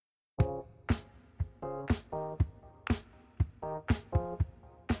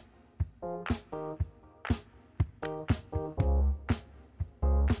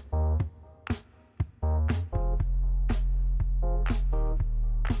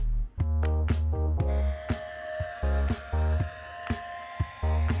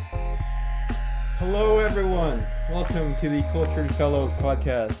Hello, everyone. Welcome to the Cultured Fellows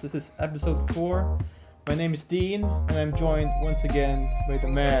podcast. This is episode 4. My name is Dean, and I'm joined once again by the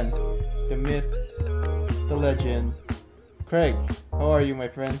man, the myth, the legend, Craig. How are you, my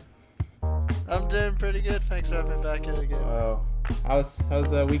friend? I'm doing pretty good. Thanks for having me back in again. Wow. How's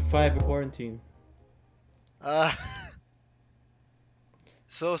week 5 of quarantine? Uh,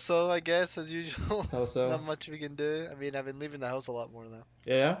 so I guess as usual. So. Not much we can do. I mean, I've been leaving the house a lot more now.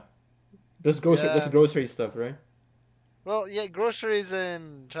 Yeah. Just Yeah. grocery stuff, right? Well, yeah, groceries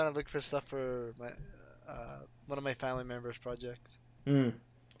and trying to look for stuff for my one of my family members' projects. Hmm.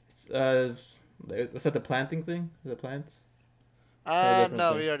 Was that the planting thing? The plants? A different No,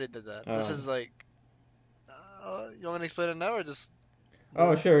 thing. we already did that. This is like, you want me to explain it now or just?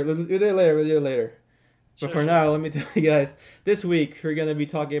 Oh, sure. We'll do it later. But Sure, for now, let me tell you guys. This week, we're going to be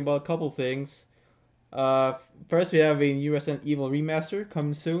talking about a couple things. First, we have a new Resident Evil remaster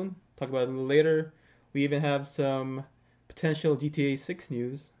coming soon. Talk about it a little later. We even have some potential GTA 6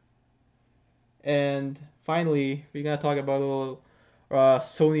 news. And finally, we're going to talk about a little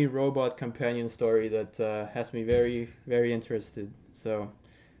Sony robot companion story that has me very, very interested.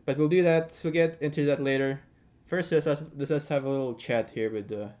 But we'll do that. We'll get into that later. First, let's have a little chat here with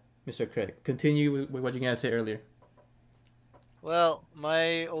Mr. Craig. Continue with what you were going to say earlier. Well,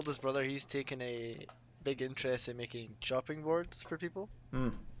 my oldest brother, he's taken a big interest in making chopping boards for people.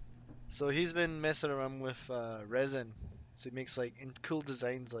 Mm. So he's been messing around with resin. So he makes like cool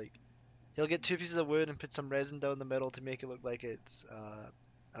designs. Like he'll get two pieces of wood and put some resin down the middle to make it look like it's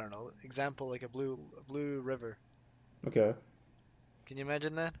I don't know. Example like a blue river. Okay. Can you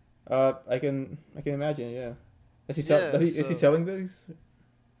imagine that? I can imagine. Yeah. Is he So selling these?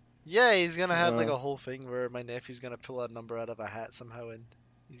 yeah, he's gonna have like Uh, a whole thing where my nephew's gonna pull a number out of a hat somehow and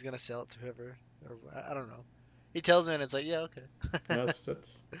he's gonna sell it to whoever. Or I don't know. He tells me and it's like yeah okay.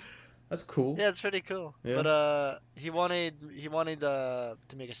 that's cool. Yeah, it's pretty cool. Yeah. But he wanted to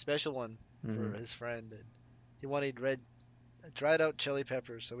make a special one Hmm. for his friend, and he wanted dried out chili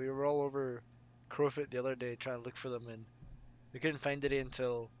peppers. So we were all over Crowfoot the other day trying to look for them, and we couldn't find any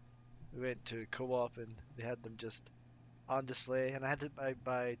until we went to Co-op and they had them just on display. And I had to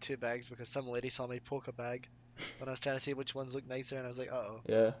buy 2 bags because some lady saw me poke a bag when I was trying to see which ones looked nicer, and I was like, uh-oh.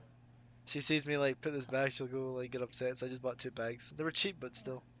 Yeah. She sees me like put this bag, she'll go like get upset. So I just bought 2 bags. They were cheap, but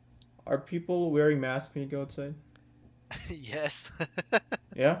still. Are people wearing masks when you go outside? Yes.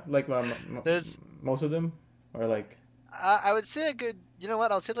 Yeah. Like There's most of them, or like. I would say a good, you know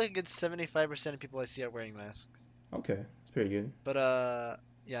what? I'll say like a good 75% of people I see are wearing masks. Okay, it's pretty good. But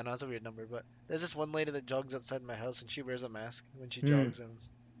yeah, no, it's a weird number. But there's this one lady that jogs outside my house and she wears a mask when she Hmm. jogs, and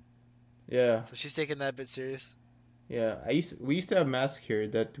Yeah. so she's taking that a bit serious. Yeah. We used to have masks here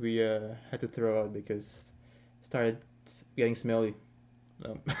that we had to throw out because it started getting smelly.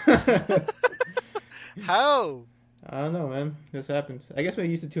 Um, How? I don't know, man. This happens. I guess when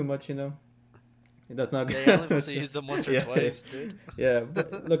you use it too much, that's not Yeah, good. you're only supposed to use them once or Yeah. twice, dude. Yeah,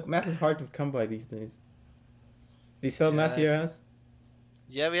 but look, math is hard to come by these days. Do you sell math Yeah, here, house?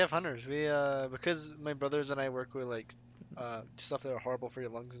 yeah, we have hunters. We because my brothers and I work with like stuff that are horrible for your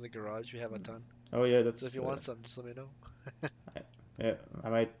lungs in the garage. We have a ton. Oh yeah, So if you want some, just let me know. yeah. I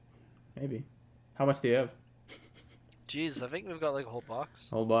might, maybe. How much do you have? Jeez, I think we've got like a whole box.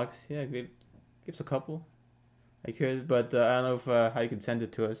 Whole box? Yeah, give us a couple. I could, but I don't know if how you could send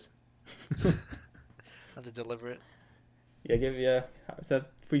it to us. Have to deliver it. Yeah. Is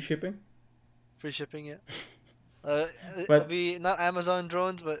that free shipping? Free shipping, yeah. Uh, it'll But be not Amazon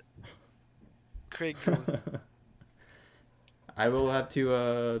drones, but Craig drones. I will have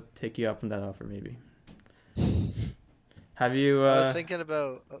to take you up on that offer, maybe. Have you? I was thinking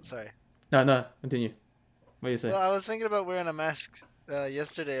about. Oh, sorry. No. Continue. What do you say? Well, I was thinking about wearing a mask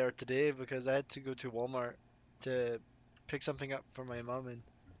yesterday or today because I had to go to Walmart to pick something up for my mom, and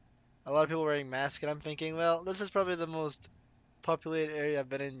a lot of people wearing masks, and I'm thinking, well, this is probably the most populated area I've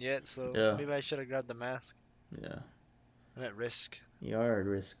been in yet, so Yeah. maybe I should have grabbed the mask. Yeah. I'm at risk. You are at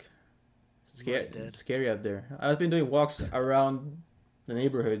risk. I'm already dead. It's scary out there. I've been doing walks around the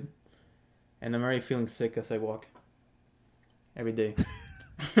neighborhood, and I'm already feeling sick as I walk. Every day.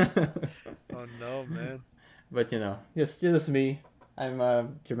 Oh no, man. But just me.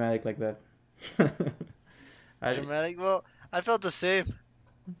 I'm dramatic like that. Dramatic. Well, I felt the same.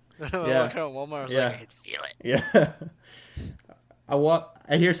 When I Yeah. walked around Walmart, I was Yeah. like, I could feel it. Yeah.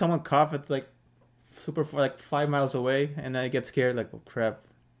 I hear someone cough at like super far, like 5 miles away, and I get scared. Like, oh crap,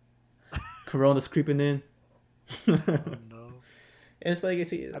 Corona's creeping in. Oh no. It's like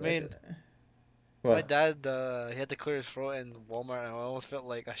I mean, what? my dad, he had to clear his throat in Walmart, and I almost felt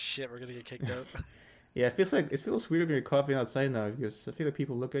like, ah, shit, we're gonna get kicked out. Yeah, it feels weird when you're coughing outside now because I feel like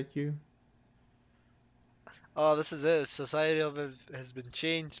people look at you. Oh, this is it. Has been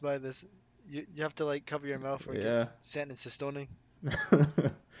changed by this. You have to like cover your mouth or get Yeah. sentenced to stoning.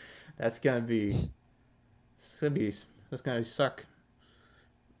 That's gonna be. It's gonna be. That's gonna suck.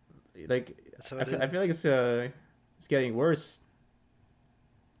 Like, That's how it I feel like is. it's getting worse.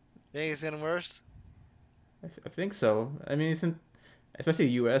 You think it's getting worse? I think so. I mean, it's in, especially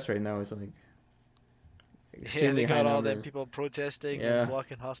the U.S. right now. It's like Yeah, extremely they high got all them number. people protesting and Yeah.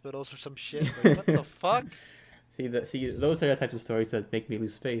 blocking hospitals for some shit. Like, what the fuck? See those are the types of stories that make me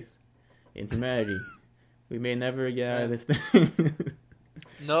lose faith in humanity. We may never get out of Man, this thing.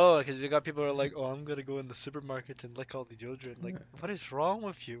 no, because you got people who are like, oh, I'm gonna go in the supermarket and lick all the deodorant. Like, what is wrong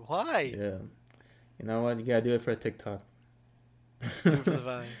with you? Why? Yeah. You know what? You gotta do it for a TikTok. Do it for the Do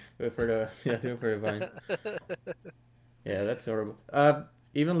vine. it for the do it for the Vine. Yeah, that's horrible.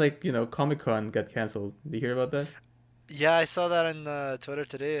 Even like Comic Con got canceled. Did you hear about that? Yeah, I saw that on Twitter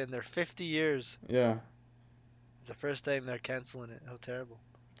today, and they're 50 years. Yeah. It's the first time they're canceling it. How terrible.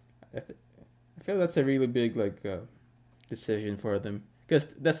 I, th- I feel that's a really big decision for them because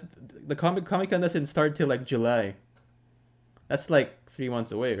that's the Comic Con doesn't start till like July. That's like 3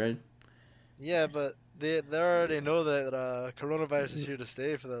 months away, right? Yeah, but they already know that coronavirus is here to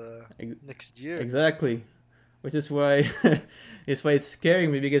stay for the Ex- next year. Exactly, which is why it's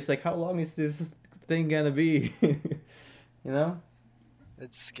scaring me because like how long is this thing gonna be? you know,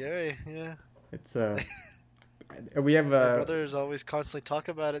 It's scary, yeah. it's we have My brothers always constantly talk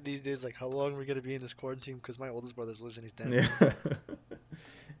about it these days, like how long we're gonna be in this quarantine, because my oldest brother's losing his damn yeah. mind.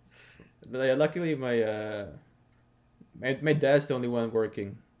 But, luckily my dad's the only one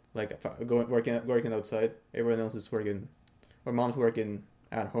working. Like if I working outside. Everyone else is working, or mom's working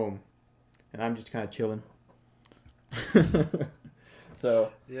at home, and I'm just kind of chilling.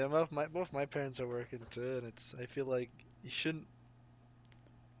 So Yeah, both my parents are working too, and I feel like you shouldn't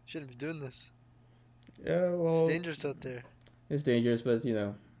be doing this. yeah, It's well, dangerous out there. it's dangerous, but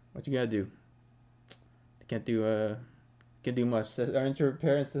what you gotta do. You can't do much. Aren't your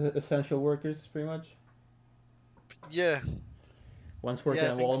parents essential workers, pretty much? Yeah, One's working yeah,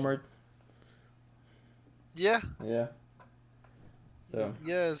 I at think so. Walmart. Yeah, Yeah. So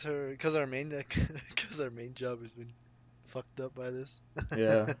yeah, it's her because our main because our main job has been fucked up by this.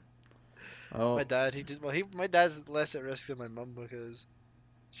 yeah. My Oh. dad, he did well. My dad's less at risk than my mom because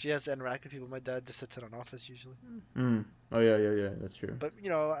she has to interact with people. My dad just sits in an office usually. Mm. Oh yeah, yeah, yeah. That's true. But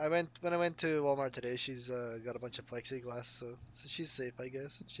when I went to Walmart today, she's got a bunch of plexiglass, so she's safe, I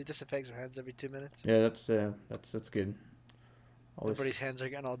guess. She disinfects her hands every 2 minutes. Yeah, that's good. Always. Everybody's hands are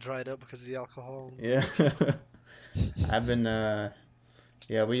getting all dried up because of the alcohol and Yeah. shit. I've been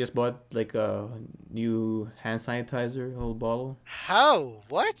yeah, we just bought like a new hand sanitizer, whole bottle. How?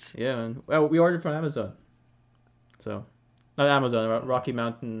 What? Yeah, man. Well, we ordered from Amazon. So, not Amazon, Oh, Rocky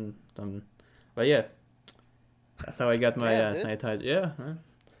Mountain. But yeah, that's how I got my damn, dude. sanitizer. Yeah, man.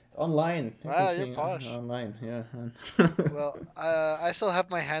 Online. Wow, Everything's you're being posh. online. Yeah. Man. Well, I still have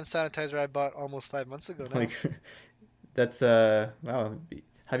my hand sanitizer I bought almost 5 months ago now. Like that's wow.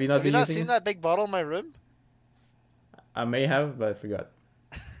 Have you not Have you been not using seen it? that big bottle in my room? I may have, but I forgot.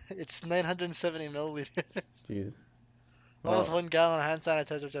 It's 970 milliliters. Jeez. Almost Well, 1 gallon of hand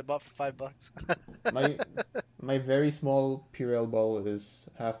sanitizer, which I bought for $5. my my very small Purell bottle is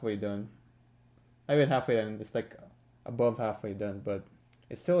halfway done. I mean halfway done. It's like above halfway done, but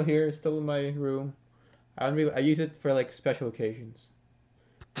it's still here. It's still in my room. I use it for like special occasions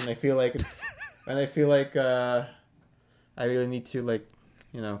when I feel like it's when I feel like I really need to like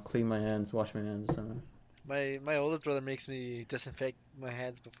clean my hands, wash my hands or something. My oldest brother makes me disinfect my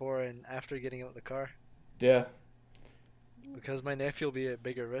hands before and after getting out of the car Yeah, because my nephew will be at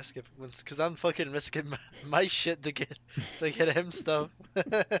bigger risk if once because I'm fucking risking my shit to get him stuff.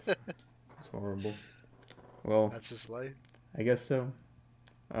 it's horrible. Well, That's his life. I guess so.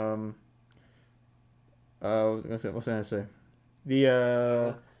 Um, what was I gonna say? The I don't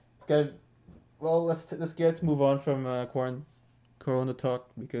know. it's got. Well, let's move on from Corona talk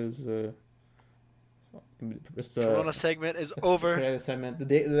because just Corona segment is over. Corona segment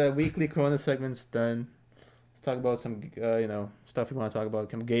the weekly Corona segment's done. Let's talk about some stuff we want to talk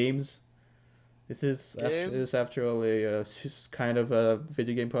about. Some games. This is Games. after all kind of a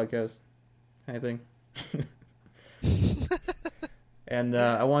video game podcast kind of thing. And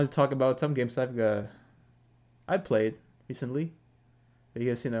I wanted to talk about some games I played recently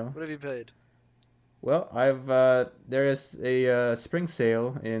because What have you paid? well I've there is a spring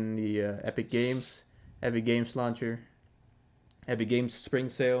sale in the Epic Games launcher, Epic Games spring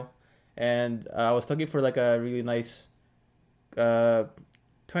sale, and I was looking for like a really nice uh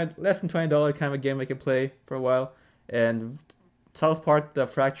less than $20 kind of game I could play for a while, and South Park: The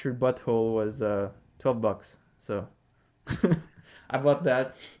Fractured Butthole was $12. So I bought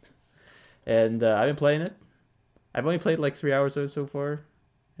that, and I've been playing it. I've only played like 3 hours or so far,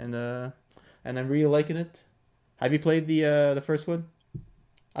 and I'm really liking it. Have you played the first one?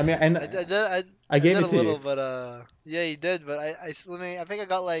 I mean, and I I gave did a it to you. little, but yeah, you did. But I think I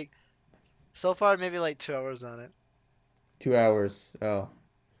got like so far maybe like 2 hours on it. 2 hours. Oh,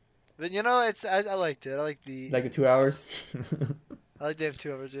 But I liked it. like the 2 hours. I like them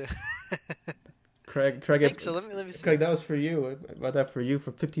 2 hours. Yeah, I Craig, think so. Let me see. Craig, that was for you. I bought that for you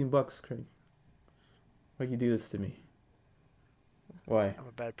for $15, Craig. Why'd you do this to me? Why? I'm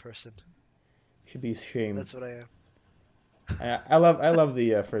a bad person. You should be ashamed. That's what I am. I love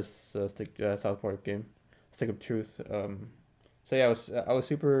the first South Park game, Stick of Truth. So yeah, I was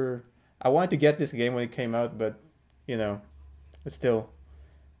super. I wanted to get this game when it came out, but you know, it's still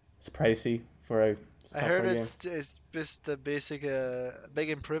it's pricey for a I South heard Park game. it's just a big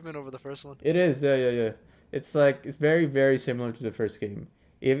improvement over the first one. It is, yeah, yeah, yeah. It's like it's very, very similar to the first game.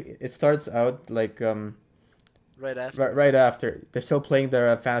 If it starts out like Right after. right after they're still playing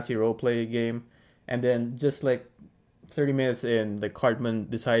their fantasy role play game, and then just like 30 minutes in, the Cartman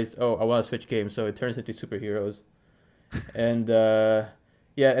decides, oh, I want to switch games, so it turns into superheroes, and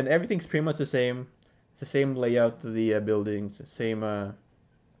yeah, and everything's pretty much the same. It's the same layout of the buildings, the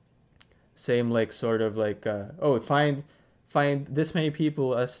same like sort of like oh, find this many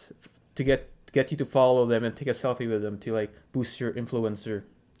people as to get you to follow them and take a selfie with them to like boost your influencer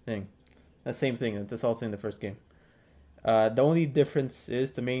thing. The same thing. That's also in the first game. The only difference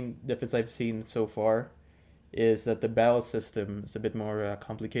is the main difference I've seen so far is that the battle system is a bit more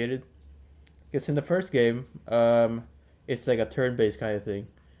complicated. Because in the first game, it's like a turn-based kind of thing,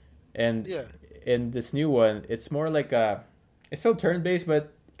 and Yeah. in this new one, it's more like it's still turn-based,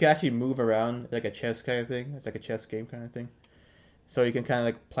 but you can actually move around like a chess kind of thing. It's like a chess game kind of thing, so you can kind of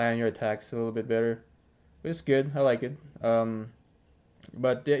like plan your attacks a little bit better. It's good. I like it.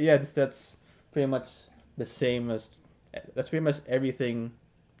 But yeah, that's pretty much the same as that's pretty much everything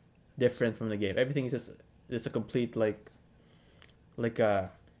different from the game. Everything is just a complete like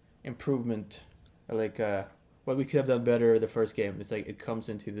improvement, like what we could have done better the first game. It's like it comes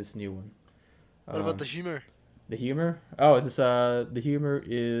into this new one. What about Um, the humor? the humor. Oh, is this the humor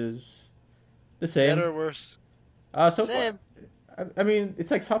is the Better same. or worse? So far, Same. I mean,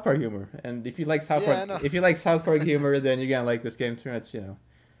 it's like South Park humor, and Yeah, I know. If you like South Park humor, then you're gonna like this game too much.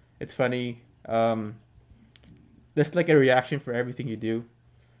 It's funny. There's like a reaction for everything you do.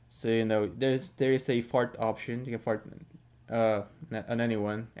 So there is a fart option. You can fart on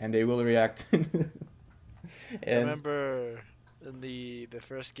anyone, and they will react. I And remember in the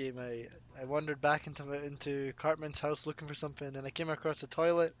first game, I wandered back into Cartman's house looking for something, and I came across a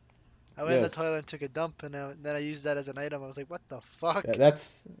toilet. I went in the yes, toilet and took a dump, and then I used that as an item. I was like, what the fuck?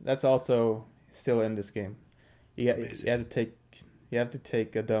 that's also still in this game. You Amazing. have to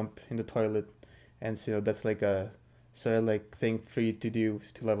take a dump in the toilet, and so that's like a sort of like thing for you to do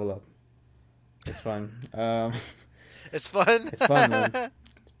to level up. It's fun. It's fun. It's fun, man.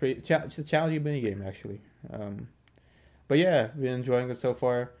 It's a challenging mini game actually. But yeah, been enjoying it so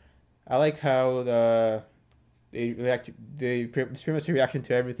far. I like how they react. It's pretty much a reaction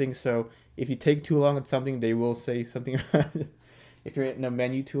to everything. So if you take too long on something, they will say something about it. If you're in a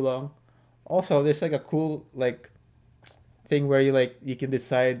menu too long. Also, there's like a cool like thing where you can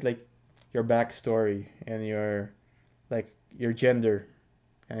decide like your backstory and your gender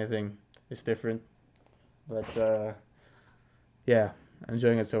kind of thing. It's different, but yeah, I'm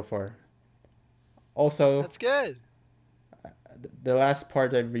enjoying it so far. Also, That's good. the last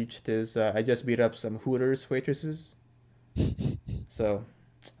part I've reached is I just beat up some Hooters waitresses. So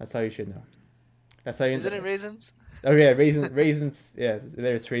that's how you should know. That's how you. Isn't it raisins? Oh yeah, raisins. Yes,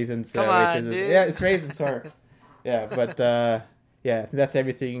 there's raisins Come on, waitresses. Yeah, dude. it's raisins. Sorry. Yeah, but yeah, that's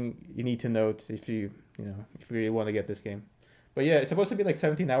everything you need to note if you really want to get this game. But yeah, it's supposed to be like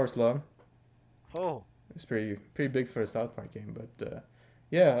 17 hours long. Oh, It's pretty big for a South Park game, but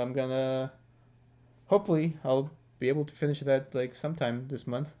yeah, I'm gonna hopefully I'll be able to finish that like sometime this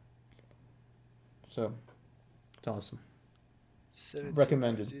month. So it's awesome. 17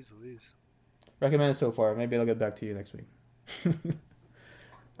 Recommended. hours easily. Recommended so far. Maybe I'll get back to you next week.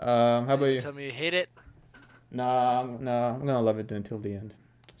 How about You you? tell me you hate it. No, I'm gonna love it until the end.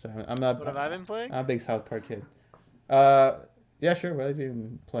 So I'm not. What have I been playing? I'm a big South Park kid. Uh, yeah, sure. What have you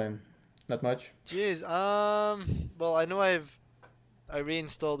been playing? Not much. Jeez, well, I know I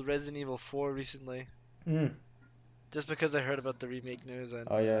reinstalled Resident Evil 4 recently, Mm. just because I heard about the remake news, and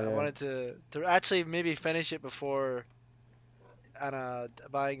Oh yeah, I yeah, wanted to actually maybe finish it before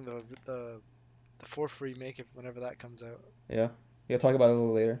buying the fourth remake if whenever that comes out. yeah. You'll talk about it a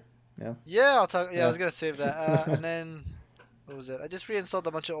little later. Yeah. Yeah, I'll talk. Yeah, I Yeah. was gonna save that. And then what was it? I just reinstalled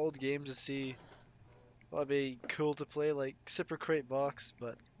a bunch of old games to see what would be cool to play, like Super Crate Box,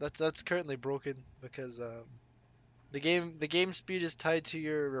 but that's currently broken because the game speed is tied to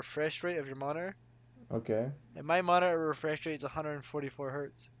your refresh rate of your monitor, Okay. and my monitor refresh rate is 144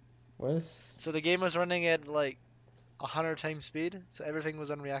 hertz. What is So the game was running at like 100 times speed, so everything was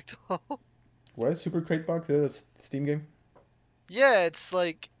unreactable. what is Super Crate Box? Is it a Steam game? Yeah, it's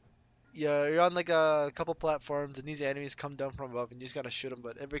like yeah, you're on like a couple platforms, and these enemies come down from above, and you just gotta shoot them.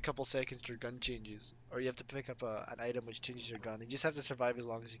 But every couple seconds, your gun changes, or you have to pick up an item which changes your gun. And you just have to survive as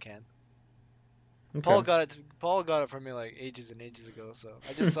long as you can. Okay. Paul got it for me like ages and ages ago. So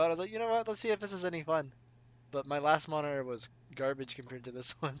I just saw it. I was like, you know what? Let's see if this is any fun. But my last monitor was garbage compared to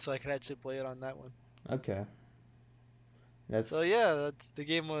this one, so I could actually play it on that one. Okay. That's So yeah, the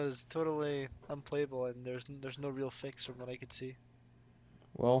game was totally unplayable, and there's no real fix from what I could see.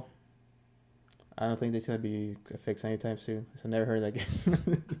 well. I don't think there's gonna be a fix anytime soon. So I never heard that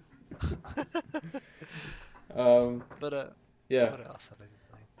game. But Yeah. what else have I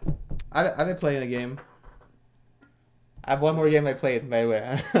been playing? I've been playing a game. I have one more game I played, by the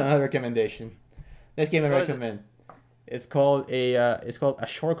way. A recommendation. This game I What is it? recommend. It's called a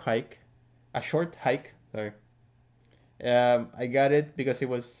short hike. A short hike. Sorry. I got it because it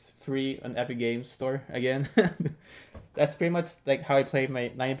was free on Epic Games Store again. That's pretty much like how I play my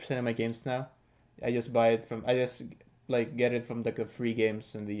 90% of my games now. I just like get it from like the free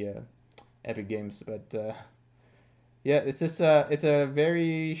games and the Epic Games. But yeah, it's a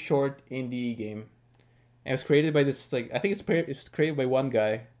very short indie game. And it was created by this like I think it's created by one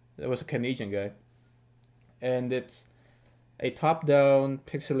guy. That was a Canadian guy, and it's a top-down,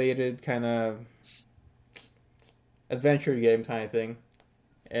 pixelated kind of adventure game kind of thing.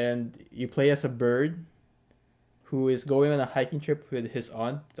 And you play as a bird who is going on a hiking trip with his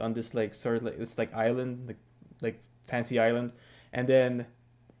aunt on this like sort of like it's like island, like fancy island. And then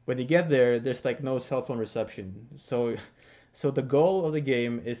when you get there, there's like no cell phone reception. So the goal of the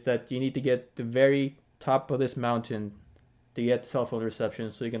game is that you need to get the very top of this mountain to get cell phone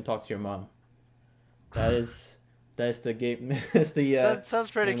reception so you can talk to your mom. That is the game. That's the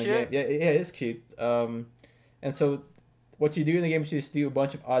Sounds pretty name of the game. cute. Yeah, it's cute. And so what you do in the game is you just do a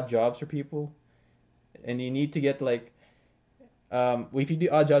bunch of odd jobs for people, and you need to get like, if you do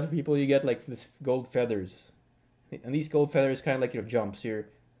odd jobs for people, you get like this gold feathers, and these gold feathers kind of like your jumps.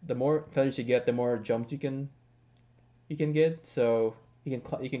 The more feathers you get, the more jumps you can get. So you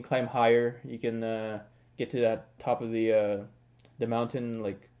can climb higher. You can get to that top of the mountain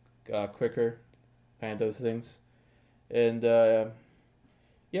like quicker, kind of those things. And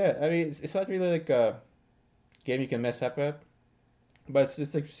yeah, I mean it's not really like a game you can mess up at, but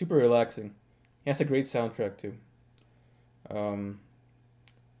it's like super relaxing. It has a great soundtrack too. Um,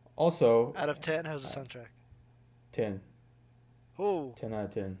 Also, Out of 10, how's the uh, soundtrack? 10, Oh, 10 out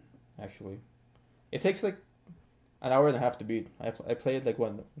of 10 actually. It takes like an hour and a half to beat. I played like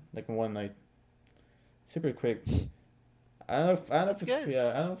in one night. Super quick. I don't know that's if it's good. yeah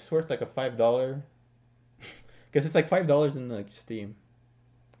I don't know if it's worth like a $5 because it's like $5 in like Steam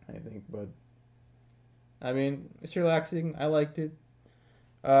I think, but I mean it's relaxing. I liked it.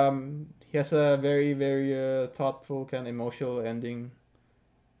 He has a very very thoughtful kind of emotional ending,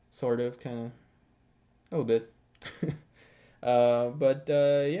 sort of kind of a little bit. But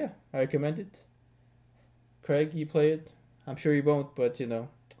yeah, I recommend it. Craig, you play it. I'm sure you won't, but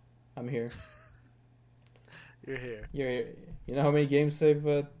I'm here. You're here. You're, you know how many games I've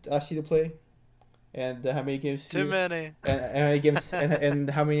asked you to play, and how many games Too many. and how many games and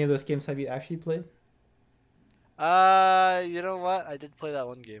how many of those games have you actually played? You know what? I did play that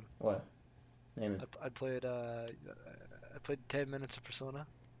one game. What? Name it. I played 10 minutes of Persona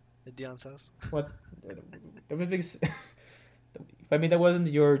at Dion's house. What? That was because, I mean, that wasn't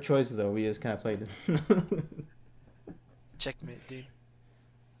your choice though. We just kind of played it. Checkmate, dude.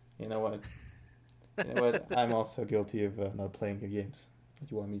 You know what? You know what? I'm also guilty of not playing your games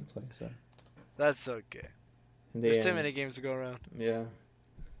that you want me to play. So That's okay. in the There's too end, many games to go around. yeah,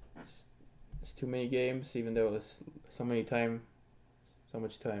 it's too many games. Even though it's so much time.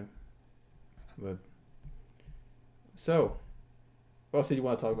 But so, what else did you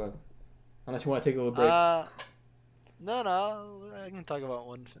want to talk about? Unless you want to take a little break. No, I can talk about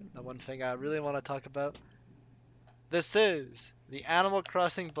the one thing I really want to talk about. This is the Animal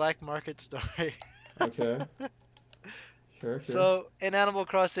Crossing Black Market story. Okay. Sure. So, in Animal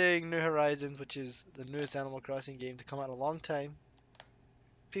Crossing New Horizons, which is the newest Animal Crossing game to come out in a long time,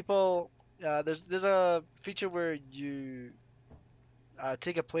 there's a feature where you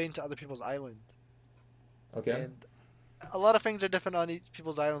take a plane to other people's islands, Okay. and a lot of things are different on each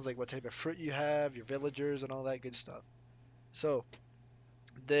people's islands, like what type of fruit you have, your villagers, and all that good stuff. So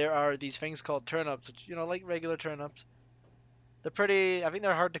there are these things called turnips, which like regular turnips. They're pretty. I think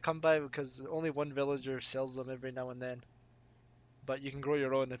they're hard to come by because only one villager sells them every now and then. But you can grow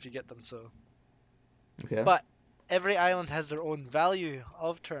your own if you get them. So, Okay. but every island has their own value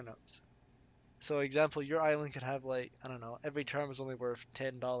of turnips. So, example, your island could have like I don't know, every turnip is only worth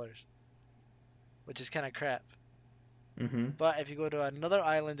 $10, which is kind of crap. Mm-hmm. But if you go to another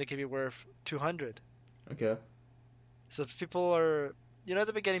island, it could be worth 200. Okay. So if people are, at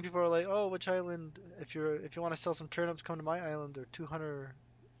the beginning, people are like, "Oh, which island? If you want to sell some turnips, come to my island. They're 200,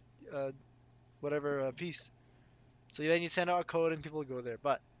 whatever a piece." So then you send out a code and people go there.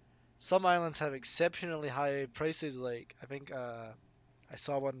 But some islands have exceptionally high prices. Like I think I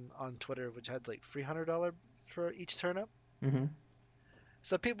saw one on Twitter which had like $300 for each turnip. Mm-hmm.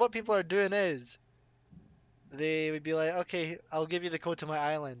 So what people are doing is they would be like, "Okay, I'll give you the code to my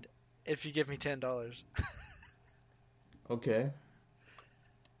island if you give me $10." Okay.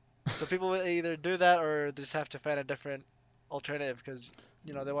 So people will either do that or they just have to find a different alternative because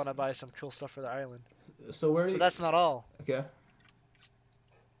they want to buy some cool stuff for their island. So where? But that's not all. Okay.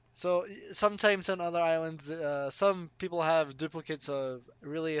 So sometimes on other islands, some people have duplicates of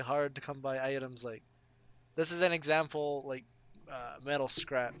really hard to come by items. Like this is an example, like metal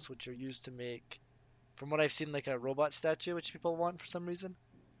scraps, which are used to make, from what I've seen, like a robot statue, which people want for some reason.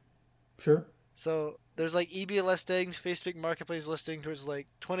 Sure. So there's like eBay listings, Facebook Marketplace listings, where it's like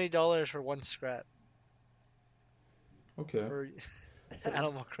 $20 for one scrap Okay. for So,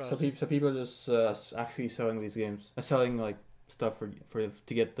 Animal so, Crossing. so people are just actually selling these games, selling like stuff for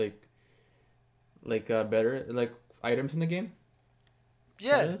to get better like items in the game. That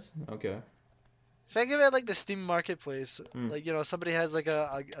Yeah, is? Okay. think of it like the Steam Marketplace. Mm. Like, somebody has like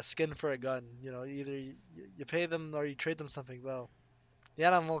a skin for a gun. Either you pay them or you trade them something. Well, the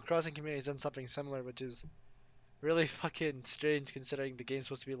Animal Crossing community has done something similar, which is really fucking strange considering the game's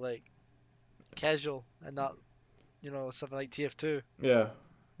supposed to be like casual and not, something like TF2, Yeah.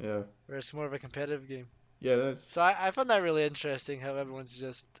 Yeah. where it's more of a competitive game. Yeah. That's. So I found that really interesting how everyone's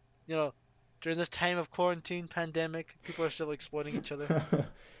just, during this time of quarantine, pandemic, people are still exploiting each other.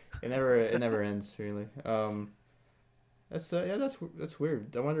 It never ends really. That's yeah. That's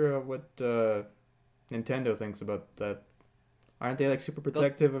weird. I wonder what Nintendo thinks about that. Aren't they like super They'll-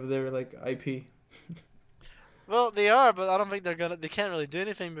 protective of their like IP? Well, they are, but I don't think they can't really do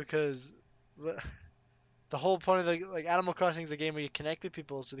anything because the whole point of like Animal Crossing is a game where you connect with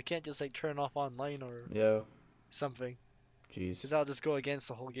people, so they can't just like turn off online or Yeah. something, Jeez. because that'll just go against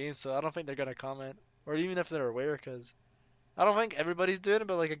the whole game. So I don't think they're gonna comment, or even if they're aware, because I don't think everybody's doing it,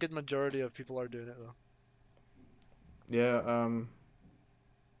 but like a good majority of people are doing it though. Yeah.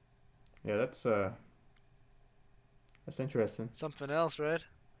 Yeah. That's interesting. Something else, right?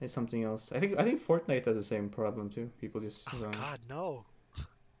 It's something else. I think Fortnite has the same problem too. People just Oh God, no.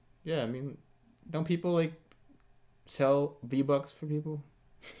 yeah. I mean, don't people like sell V-Bucks for people?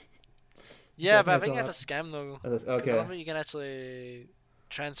 Yeah, but I That's think a that's lot. a scam though. That's, 'Cause I okay. don't think you can actually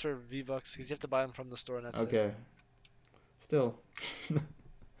transfer V-Bucks because you have to buy them from the store and that's it. Okay. Still,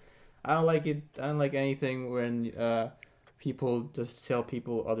 I don't like it. I don't like anything when people just sell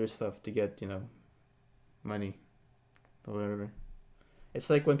people other stuff to get money or whatever. It's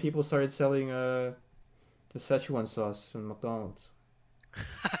like when people started selling the Szechuan sauce from McDonald's.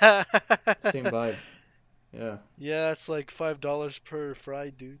 Same vibe. Yeah. Yeah, it's like $5 per fry,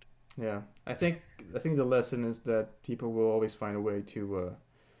 dude. Yeah. I think the lesson is that people will always find a way to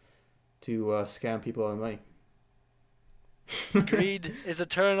scam people out of money. Greed is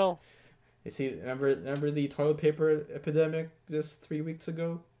eternal. You see, remember the toilet paper epidemic just 3 weeks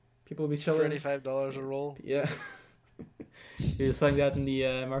ago? People will be selling. $35 a roll. Yeah. You're selling that in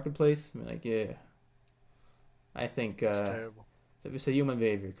the marketplace. I'm like, yeah. I think It's terrible. it's a human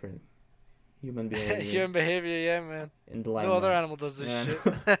behavior, Craig. Human behavior Human behavior, yeah, man. in the No other limelight. animal does this Yeah.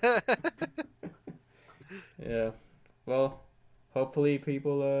 shit. Yeah. Well, hopefully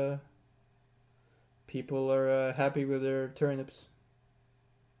people are happy with their turnips.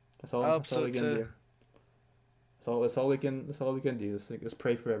 That's all. I hope That's all so we can too. do. That's all we can. That's all we can do. Just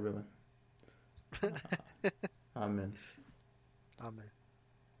pray for everyone. Amen. Amen.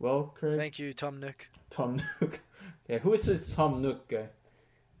 Well, Craig. Thank you, Tom Nook. Tom Nook. Yeah, who is this Tom Nook guy?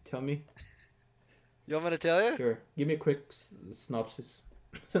 Tell me. You want me to tell you? Sure. Give me a quick synopsis.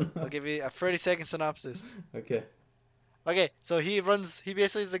 I'll give you a 30-second synopsis. Okay. Okay, so he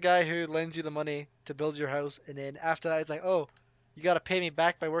basically is the guy who lends you the money to build your house, and then after that, it's like, oh, you gotta pay me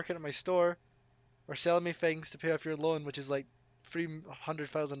back by working at my store or selling me things to pay off your loan, which is like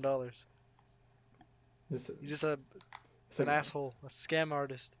 $300,000. This, He's just a He's an asshole, a scam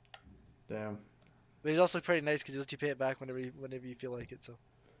artist. Damn. But he's also pretty nice because he lets you pay it back whenever you feel like it. So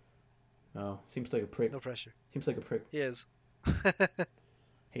Oh, seems like a prick. no pressure. Seems like a prick. He is.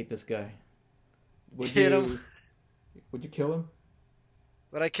 Hate this guy. You hit him. Would you kill him?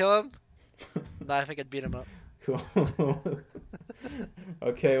 Would I kill him? No, I think I'd beat him up. Cool.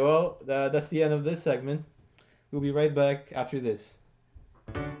 Okay, well, that's the end of this segment. We'll be right back after this.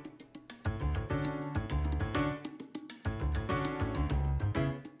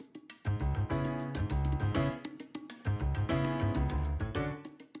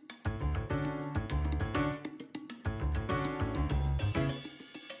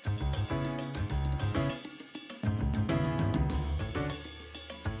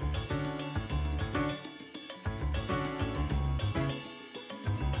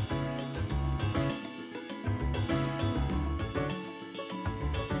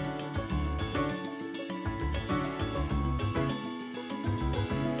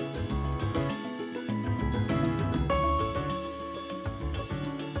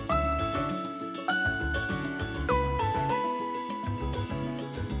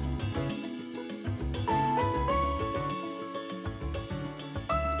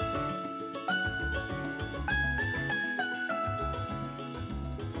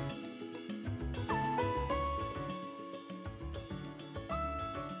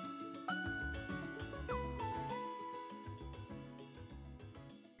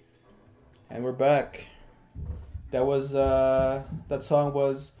 And we're back. That song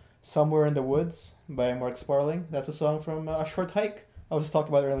was "Somewhere in the Woods" by Mark Sparling. That's a song from A Short Hike I was talking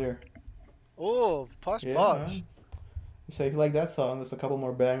about earlier. Oh, posh Yeah, posh. man. So if you like that song, there's a couple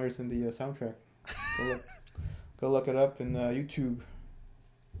more bangers in the soundtrack. Go look it up in YouTube.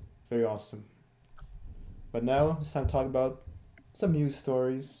 Very awesome. But now it's time to talk about some news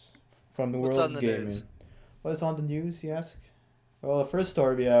stories from the What's world on of the gaming. news? What is on the news, you ask? Well, the first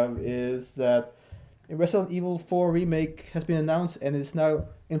story we have is that a Resident Evil 4 remake has been announced and is now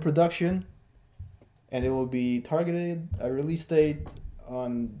in production, and it will be targeted a release date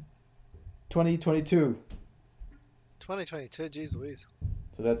on 2022. 2022, jeez Louise.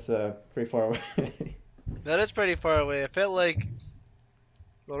 So that's pretty far away. That is pretty far away. I felt like,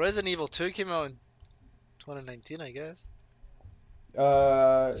 well, Resident Evil 2 came out in 2019, I guess.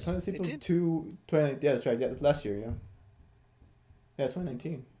 2022, 20, yeah, that's right. Yeah, last year, yeah. Yeah,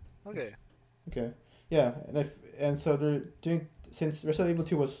 2019. Okay. Okay. Yeah, and so they're doing, since Resident Evil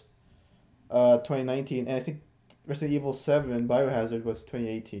 2 was 2019, and I think Resident Evil 7 Biohazard was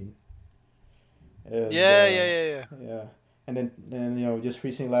 2018. And, Yeah. yeah. And then just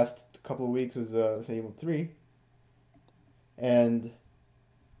recently, last couple of weeks was Resident Evil 3. And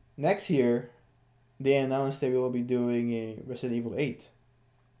next year, they announced they will be doing a Resident Evil 8.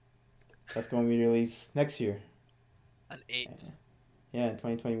 That's going to be released next year. An 8. Yeah, in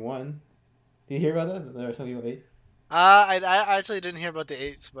 2021. Did you hear about that? The Resident Evil 8? I actually didn't hear about the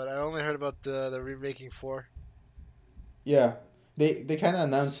 8s, but I only heard about the remaking 4. Yeah. They kind of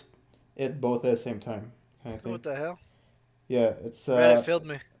announced it both at the same time. Kind of thing. What the hell? Yeah, it's... Reddit failed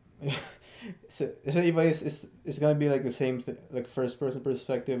me. So Resident Evil is going to be like the same, like first-person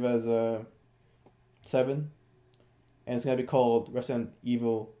perspective as 7. And it's going to be called Resident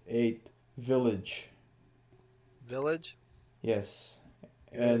Evil 8 Village. Village? Yes.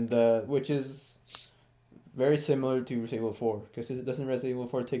 And which is very similar to Resident Evil 4, because doesn't Resident Evil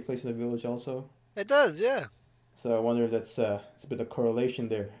 4 take place in a village also? It does, yeah. So I wonder if that's it's a bit of correlation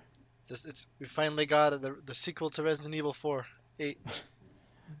there. We finally got the sequel to Resident Evil 4, 8.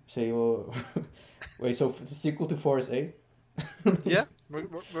 Resident Evil. Wait, so the sequel to 4 is 8? Yeah,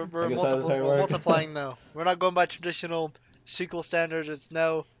 we're multiplying now. We're not going by traditional sequel standards. It's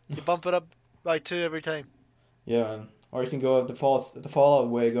now you bump it up by 2 every time. Yeah, man. Or you can go the Fallout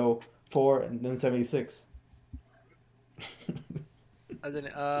way, go 4 and then 76. And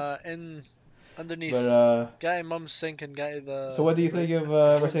then underneath, But guy mum's sink and guy the. so what do you think of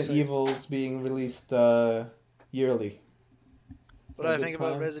Resident Evil's being released yearly? What do I think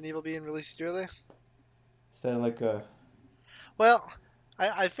about Resident Evil being released yearly? Is that like a... Well,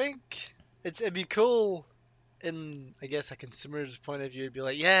 I think it'd be cool in, I guess, a consumer's point of view. It'd be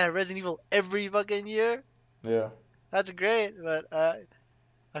like, yeah, Resident Evil every fucking year. Yeah. That's great, but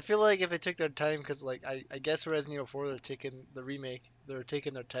I feel like if they took their time, because like I guess Resident Evil 4, they're taking the remake, they're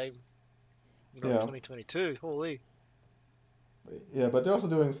taking their time. Yeah. 2022, holy. Yeah, but they're also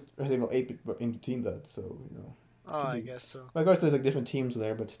doing Resident Evil 8 in between that, so Oh, I guess so. Of course, there's like different teams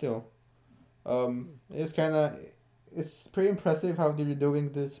there, but still, it's pretty impressive how they're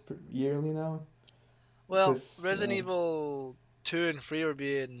doing this yearly now. Well, Resident Evil 2 and 3 were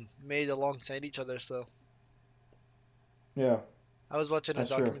being made alongside each other, so. Yeah, I was watching a that's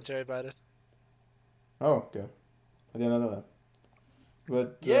true. documentary about it. Oh, okay. I didn't know that.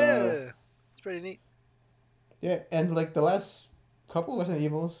 But Yeah, it's pretty neat. yeah, and like the last couple Resident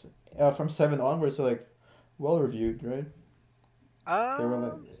Evils, from seven onwards, are like well reviewed, right? They were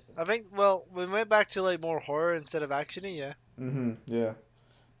like, Um, I think well, we went back to like more horror instead of actiony. Yeah, yeah,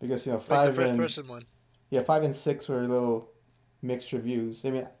 because like the five first and person one. yeah, five and six were a little mixed reviews.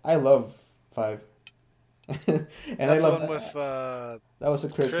 I mean, I love five, and I That's the love one with that was a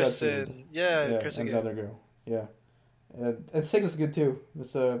Chris Chris Redfield, and yeah, yeah, Chris and again. another girl, yeah, and six is good too.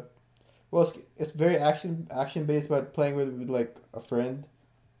 It's a well, it's very action based, but playing with like a friend,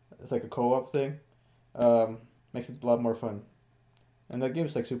 it's like a co op thing. Um, Makes it a lot more fun, and that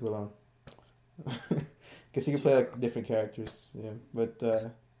game's like super long, because you can play Yeah. like different characters. Yeah, but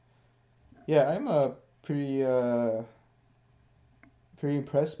yeah, I'm pretty pretty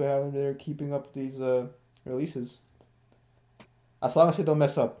impressed by how they're keeping up these releases. As long as they don't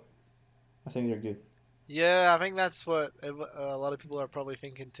mess up, I think they're good. Yeah, I think that's what a lot of people are probably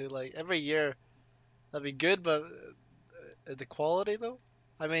thinking too. Like every year, that'd be good, but the quality though.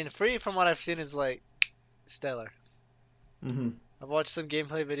 I mean, free from what I've seen is like stellar. Mm-hmm. I've watched some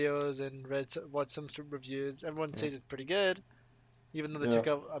gameplay videos and watched some reviews. Everyone Yeah. says it's pretty good, even though they Yeah. took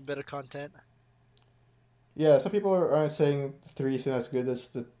out a bit of content. Yeah. Some people aren't saying three isn't as good as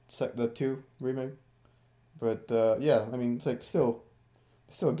the two remake, but yeah, I mean it's like still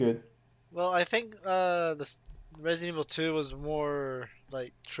good. Well, I think Resident Evil 2 was more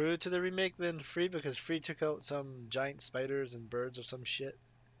like true to the remake than Free because Free took out some giant spiders and birds or some shit.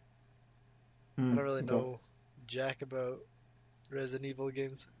 I Mm, don't really okay. know jack about Resident Evil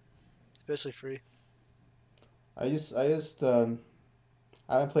games, especially Free. I just I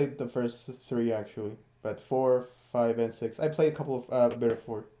haven't played the first three actually, but four, five, and six. I played a couple of a bit of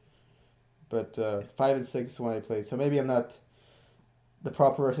four, but five and six is the one I played. So maybe I'm not the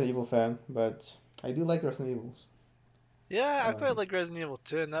proper Resident Evil fan, but I do like Resident Evils. Yeah, I quite Um, like Resident Evil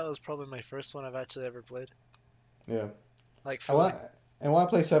 2, and that was probably my first one I've actually ever played, yeah, like I fully. want I want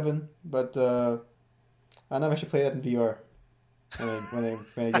to play seven, but I don't know if I should play that in VR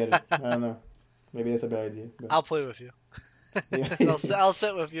when I get it. I don't know. Maybe that's a bad idea, but I'll play with you. yeah, I'll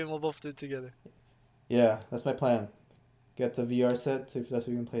sit with you and we'll both do it together. yeah, that's my plan. Get the VR set so if that's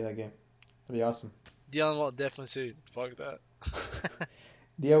so we can play that game. That'd be awesome. Dion will definitely say, "Fuck that."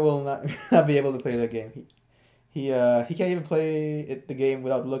 Dia will not not be able to play that game. He can't even play the game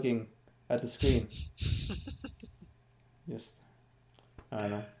without looking at the screen. Just I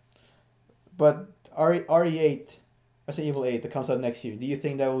don't know. But RE8, Resident Evil 8 that comes out next year. Do you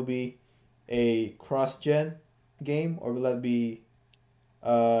think that will be a cross-gen game or will that be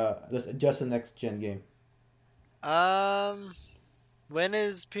just a next-gen game? Um, when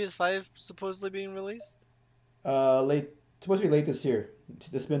is PS5 supposedly being released? Late supposed to be late this year.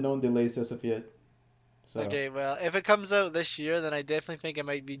 There's been no delays as of yet. So Okay, well, if it comes out this year, then I definitely think it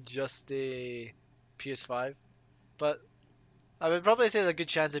might be just a PS5. But I would probably say there's a good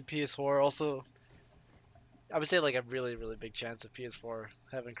chance of PS4. Also, I would say like a really, really big chance of PS4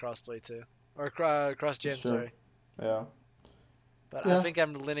 having crossplay too, or that's cross-gen. true. Sorry, Yeah. but I Yeah. think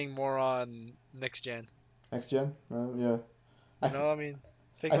I'm leaning more on next gen. Next gen. Yeah. I, You f- know, I mean,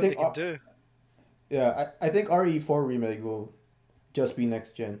 think I what think they can do. yeah, I think RE4 remake will just be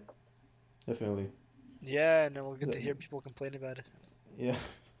next gen. Definitely. Yeah, and then we'll get to The- hear people complain about Yeah.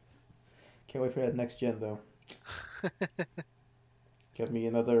 Can't wait for that next gen though. it. Get me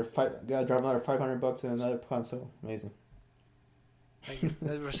another five. Gotta drop another $500 and another console. Amazing.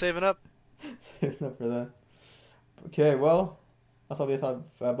 We're saving up. Save enough for that. Okay, well, that's all we thought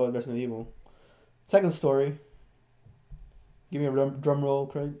about Resident Evil. Second story. Give me a drum roll,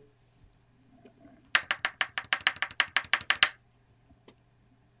 Craig.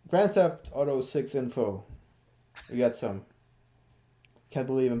 Grand Theft Auto 6 info. We got some. Can't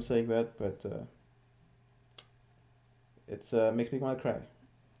believe I'm saying that, but it's makes me want to cry.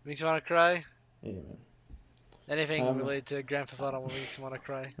 Makes you want to cry. Yeah, man. Anything related to Grand Theft Auto makes you want to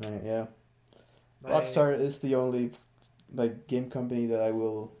cry. Right, yeah. My Rockstar is the only like game company that I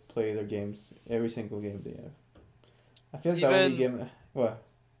will play their games, every single game they have. I feel like the only even game. What?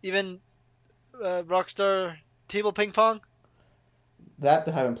 even Rockstar Table Ping Pong. That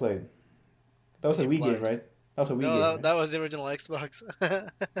I haven't played. That was a You've Wii game, lied. right? That was a Wii No, game, that, right? that was the original Xbox.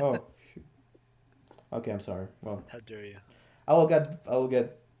 Oh, shoot. Okay, I'm sorry. Well, How dare you? I will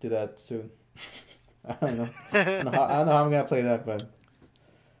get to that soon. I don't know. I don't know how I'm gonna play that, but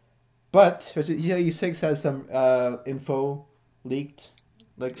Resident Evil 6 has some info leaked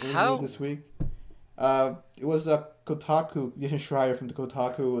like earlier How? this week. It was a Kotaku, Jason Schreier from the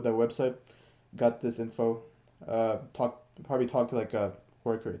Kotaku, the website, got this info talk to like a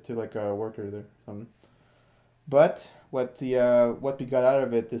worker there. But what we got out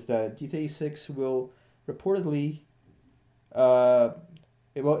of it is that GTA 6 will reportedly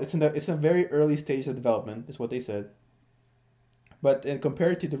it's in a very early stage of development is what they said. But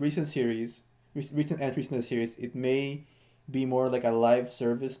compared to the recent entries in the series, it may be more like a live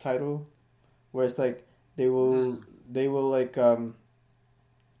service title, whereas like they will Hmm. they will like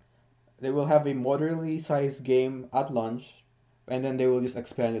they will have a moderately sized game at launch, and then they will just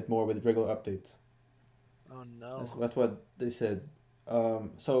expand it more with regular updates. Oh That's no. that's what they said.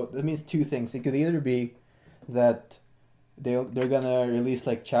 So that means two things. It could either be that they're gonna release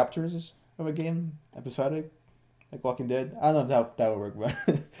like chapters of a game, episodic, like Walking Dead. I don't know if that would work,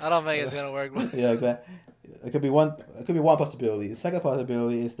 but I don't think it's gonna work. yeah, like that. It could be one. It could be one possibility. The second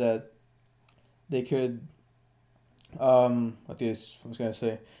possibility is that they could. I was gonna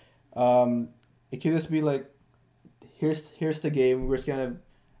say. Um, it could just be like, here's the game. We're just gonna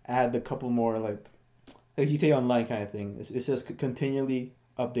add a couple more like GTA Online kind of thing. It's just continually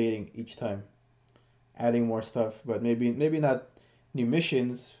updating each time, adding more stuff, but maybe not new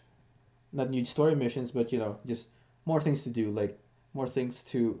missions, not new story missions, but just more things to do, like more things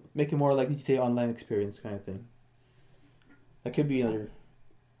to make it more like GTA Online experience kind of thing. That could be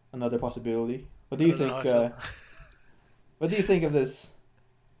another possibility. What do I you don't know how think? I feel. What do you think of this?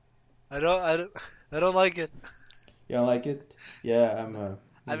 I don't, I don't like it. You don't like it? Yeah, I neither.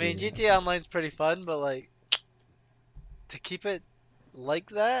 mean, Yeah. GTA Online's pretty fun, but like to keep it like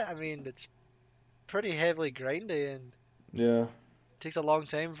that, I mean, it's pretty heavily grindy and Yeah. takes a long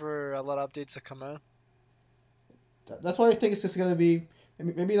time for a lot of updates to come out. That's why I think it's just gonna be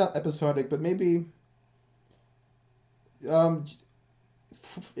maybe not episodic, but maybe um,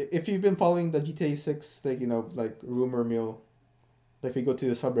 if you've been following the GTA 6 like like rumor mill, like if you go to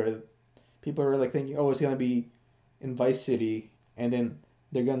the subreddit, people are like thinking, oh, it's gonna be in Vice City, and then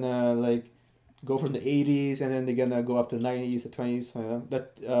they're gonna like go from the 80s, and then they're gonna go up to 90s, the 20s,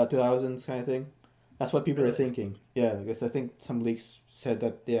 that 2000s kind of thing. That's what people are Really? thinking. Yeah, because I think some leaks said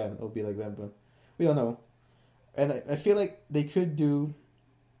that it'll be like that, but we don't know. And I feel like they could do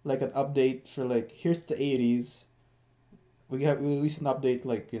like an update for like here's the 80s. We release an update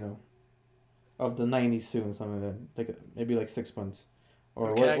like of the 90s soon, something like that. Like maybe like 6 months,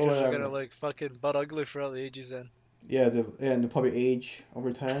 Our or characters are gonna whatever. look fucking butt ugly for all the ages then. Yeah, and the probably age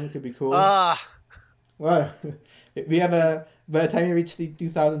over time. It could be cool. Ah, Well, we have a by the time you reach the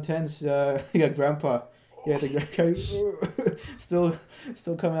 2010s, you got grandpa. Yeah, the grandpa still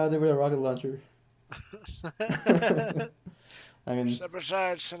still coming out there with a rocket launcher. I mean, step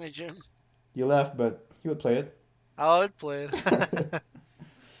aside, Sonny Jim. you laugh, but you would play it. I would play it.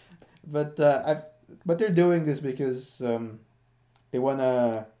 But but they're doing this because they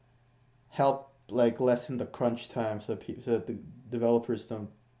wanna help like lessen the crunch time, so that the developers don't,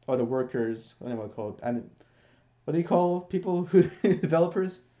 or the workers, what do you want to call it, and what do you call people who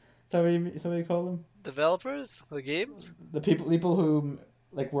developers? Is that what you call them? Developers? The games? The people who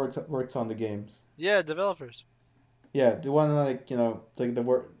like works on the games. Yeah, developers. Yeah, they want to like like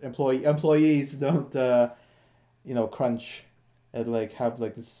the employees don't crunch and like have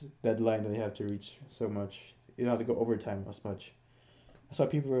like this deadline that they have to reach so much. You don't have to go overtime as much. That's what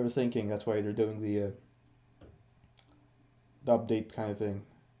people were thinking. That's why they're doing the update kind of thing.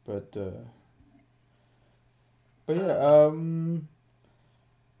 But yeah, Huh.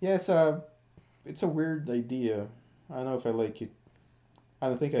 yeah, it's a weird idea. I don't know if I like it. I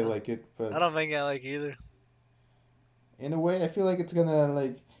don't think I I like it, I but don't think I like either. in a way, I feel like it's gonna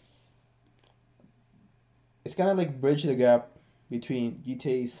like bridge the gap between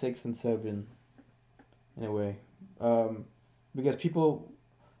GTA 6 and 7 in a way, um, because people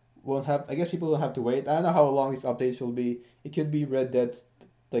won't have. I guess people will have to wait. I don't know how long these updates will be. It could be Red Dead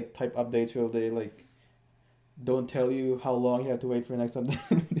like type updates where they like don't tell you how long you have to wait for the next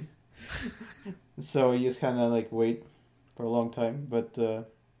update. So you just kind of like wait for a long time. But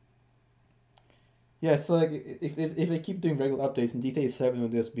yeah, so like if they keep doing regular updates, and GTA 7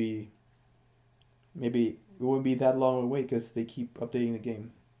 would just be maybe it wouldn't be that long of a wait because they keep updating the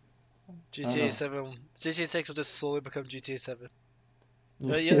game. I don't GTA know. 7, GTA 6 will just slowly become GTA 7.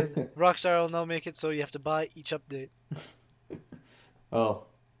 Yeah, Yeah. Rockstar will now make it so you have to buy each update. Oh,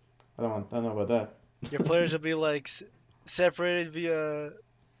 I don't know about that. Your players will be like separated via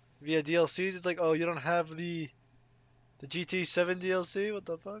DLCs. It's like, oh, you don't have the GTA 7 DLC. What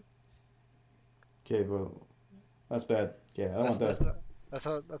the fuck? Okay, well, that's bad. Yeah, I don't That's want that's that.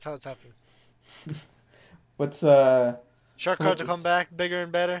 not, that's how it's happening. What's come up Shortcut to come with back bigger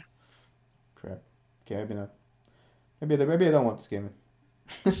and better. crap? Okay, maybe not. Maybe I don't want this game.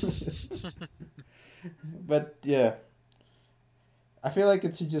 But yeah, I feel like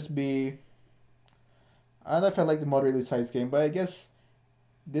it should just be. I don't know if I like the moderately sized game, but I guess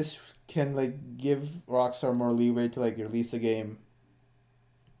this can like give Rockstar more leeway to like release a game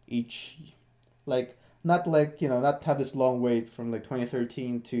each, like not like not have this long wait from like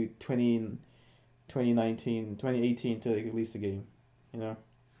 2013 to 2019 2018 to like release the game. You know,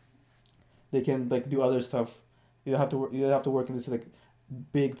 they can like do other stuff. You don't have to work. You don't have to work in this like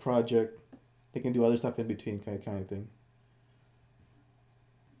big project. They can do other stuff in between, kind of thing.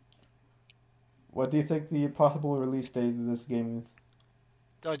 What do you think the possible release date of this game is?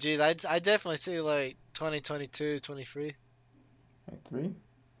 Oh geez, I'd definitely say like 2022, 23. Like three?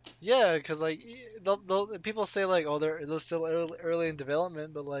 Yeah, because like people say like, oh, they're still early in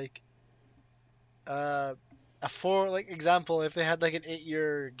development, but like uh, a four like example, if they had like an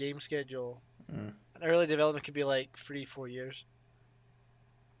 8-year game schedule, Mm. an early development could be like 3, 4 years.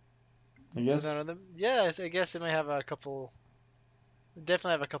 I So none guess. of them. Yeah, I guess they might have a couple.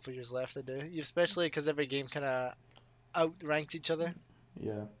 Definitely have a couple years left to do, especially because every game kind of outranks each other,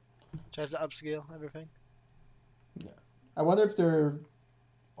 Yeah. tries to upscale everything. Yeah. I wonder if they're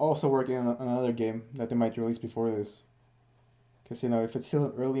also working on another game that they might release before this. Because if it's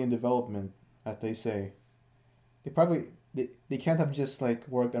still early in development, as they say, they can't have just like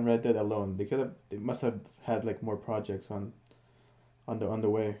worked on Red Dead alone. They must have had like more projects on the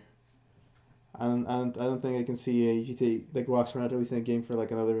way. And I don't think I can see a GTA like Rockstar not releasing a game for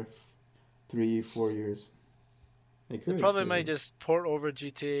like another 3 4 years. They They could. probably might just port over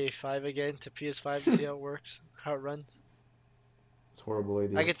GTA 5 again to PS5 to see how it works, how it runs. It's a horrible I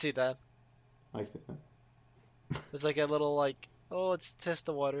idea. could see that. I think that. It's like a little like, oh, let's test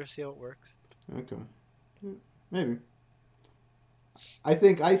the water, see how it works. Okay. Maybe. I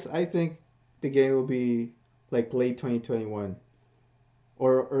think the game will be like late 2021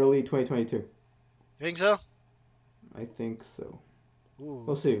 or early 2022. You think so? I think so. Ooh.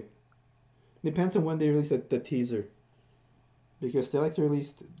 We'll see. Depends on when they release the teaser. Because they like to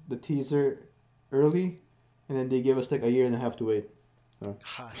release the teaser early and then they give us like a year and a half to wait. So.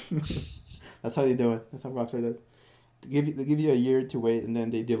 That's how they do it. That's how Rockstar does. They give you a year to wait and then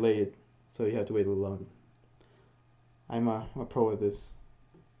they delay it. So you have to wait a little longer. I'm a pro at this.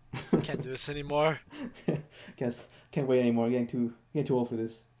 Can't do this anymore. Can't wait anymore. Getting too old for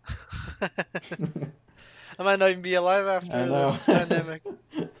this. I might not even be alive I after know. this pandemic.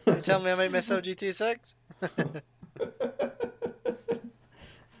 You tell me I might miss out GTA 6?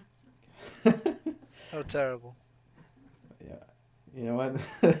 How terrible. Yeah. You know what?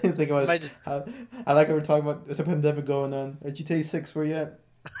 I didn't think about Might how I like how we're talking about there's a pandemic going on. GTA 6 where you at?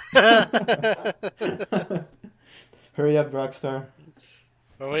 Hurry up, Rockstar.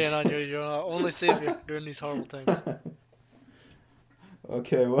 We're waiting on your only savior during these horrible times.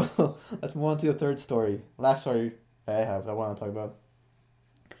 Okay, well, let's move on to the third story. Last story I want to talk about.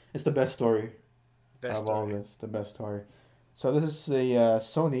 It's the best story Best of all story. this. The best story. So this is a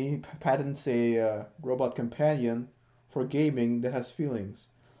Sony patents a robot companion for gaming that has feelings.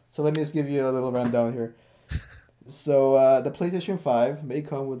 So let me just give you a little rundown here. So the PlayStation 5 may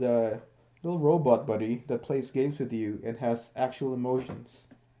come with a little robot buddy that plays games with you and has actual emotions.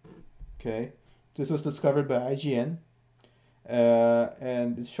 Okay, this was discovered by IGN,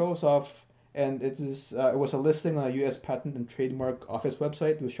 and it shows off. And it was a listing on a U.S. Patent and Trademark Office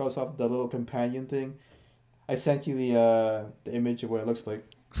website, which shows off the little companion thing. I sent you the image of what it looks like.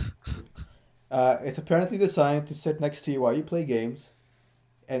 It's apparently designed to sit next to you while you play games,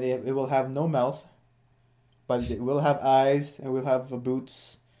 and it will have no mouth, but it will have eyes and will have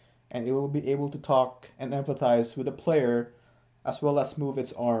boots, and it will be able to talk and empathize with the player, as well as move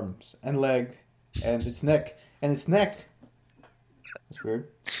its arms and leg, and its neck That's weird.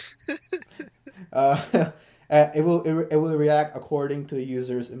 Uh, it will react according to the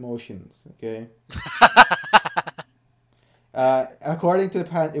user's emotions. Okay. According to the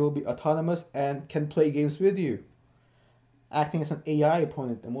patent, it will be autonomous and can play games with you, acting as an AI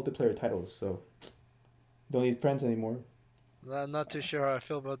opponent in multiplayer titles. So, don't need friends anymore. I'm not too sure how I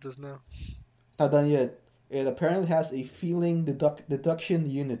feel about this now. Not done yet. It apparently has a feeling deduction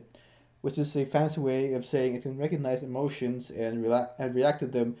unit, which is a fancy way of saying it can recognize emotions and react to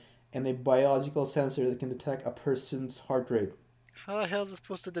them, and a biological sensor that can detect a person's heart rate. How the hell is it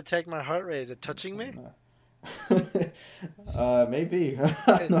supposed to detect my heart rate? Is it touching me? Maybe. I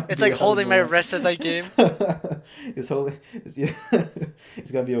have no It's like idea how this holding will my work. wrist as I game. It's holding. Yeah,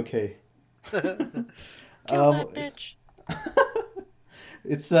 it's gonna be okay. Kill Um, that bitch.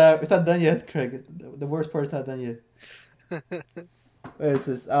 it's not done yet, Craig. The worst part is not done yet. What is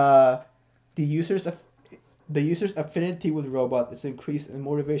this? The users of The user's affinity with the robot is increased, and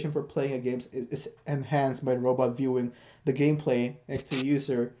motivation for playing a game is enhanced by the robot viewing the gameplay next to the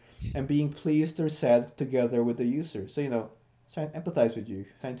user and being pleased or sad together with the user. So, trying to empathize with you,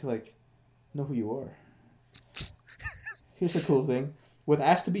 trying to, know who you are. Here's a cool thing. When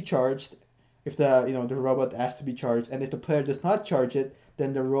asked to be charged, if the robot asks to be charged, and if the player does not charge it,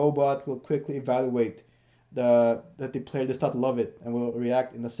 then the robot will quickly evaluate that the player does not love it and will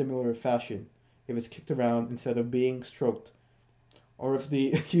react in a similar fashion if it's kicked around instead of being stroked. Or if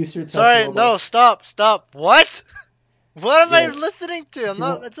the user tells the Sorry, robot, no, stop. What? What am I yes, listening to? I'm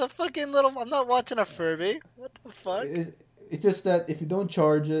not. It's a fucking little. I'm not watching a Furby. What the fuck? it's just that if you don't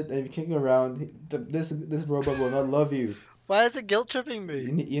charge it and you kick it around, this robot will not love you. Why is it guilt tripping me?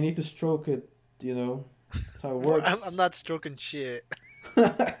 You need to stroke it. That's how it Well, works. I'm not stroking shit.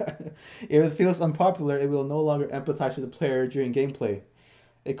 If it feels unpopular, it will no longer empathize with the player during gameplay.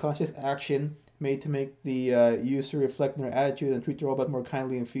 A conscious action made to make the user reflect on their attitude and treat the robot more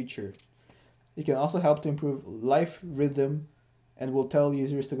kindly in future. It can also help to improve life rhythm and will tell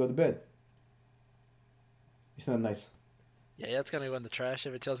users to go to bed. Isn't that nice? Yeah, that's gonna go in the trash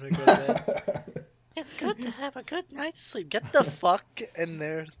if it tells me to go to bed. It's good to have a good night's sleep. Get the fuck in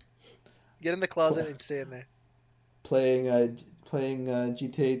there. Get in the closet and stay in there. Playing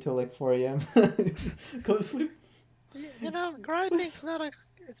GTA till like 4 a.m. Go to sleep. Grinding's not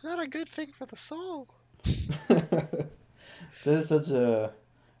a good thing for the soul. That is such a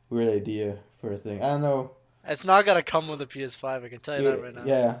weird idea for a thing. I don't know. It's not gonna come with a PS5. I can tell you that right now.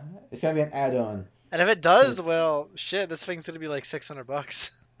 Yeah, it's gotta be an add-on. And if it does, well, shit, this thing's gonna be like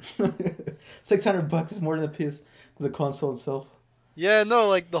 $600. $600 is more than the console itself. Yeah, no,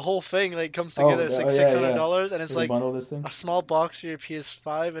 like the whole thing like comes together. It's like $600, and it's like bundle this thing. a small box for your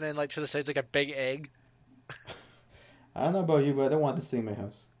PS5, and then like to the side's like a big egg. I don't know about you, but I don't want this thing in my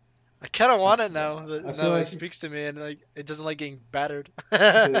house. I kind of want it now. Now like it speaks to me, and like it doesn't like getting battered.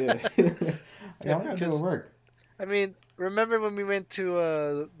 Yeah, I wonder if it will work. I mean, remember when we went to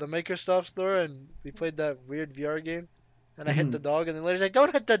the Microsoft store and we played that weird VR game, and I hit the dog, and then later like,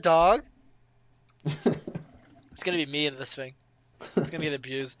 "Don't hit the dog." It's gonna be me in this thing. It's gonna get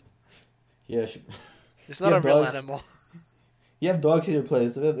abused. Yeah. It's not a real animal. You have dogs in your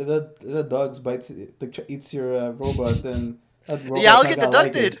place. If that dog eats your robot, then that robot Yeah, I'll get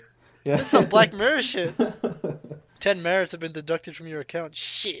deducted. Like yeah. This is some Black Mirror shit. 10 merits have been deducted from your account.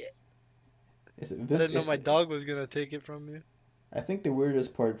 Shit. I didn't know my dog was gonna take it from me. I think the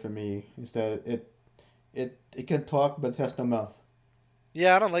weirdest part for me is that it can talk but it has no mouth.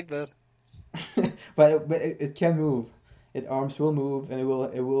 Yeah, I don't like that. but it can move. Its arms will move and it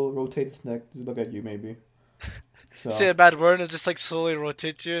will rotate its neck to look at you maybe. So. Say a bad word and it just like slowly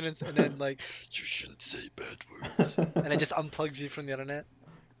rotates you and then like you shouldn't say bad words and it just unplugs you from the internet.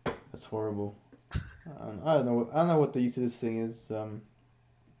 That's horrible. I don't know what the use of this thing is.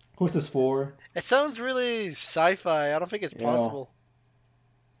 Who's this for? It sounds really sci-fi. I don't think it's possible.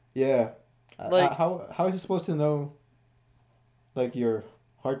 Yeah. Like how is it supposed to know like your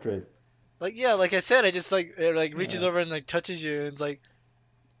heart rate? Like like I said, it just like it like reaches over and like touches you and it's like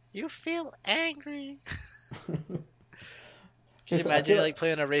you feel angry. Can you imagine like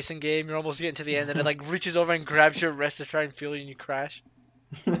playing a racing game, you're almost getting to the end and it like reaches over and grabs your wrist to try and feel you and you crash?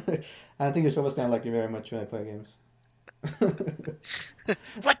 I think your show's gonna like you very much when I play games.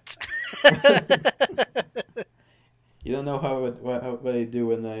 What? You don't know what I do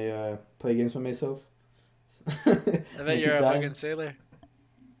when I play games with myself? I bet you're a fucking sailor.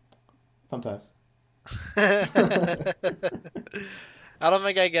 Sometimes. I don't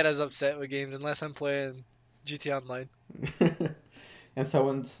think I get as upset with games unless I'm playing GTA Online. And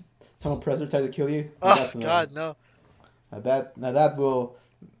someone presses tries to kill you? Oh God, no. Now that will...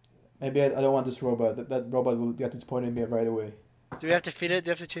 Maybe I don't want this robot. That robot will get disappointed in me right away. Do we have to feed it? Do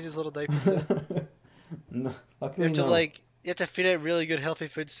you have to change his little diaper? No, luckily you have to feed it really good healthy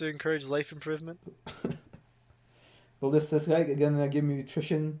foods to encourage life improvement. Will this guy gonna give me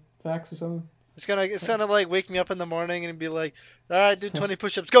nutrition facts or something? It's gonna like wake me up in the morning and be like, all right, do 20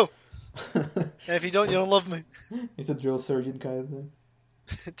 push-ups, go. And if you don't love me. It's a drill surgeon kind of thing.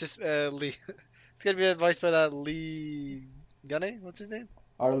 Just Lee. It's gonna be advice by that Lee Gunny. What's his name?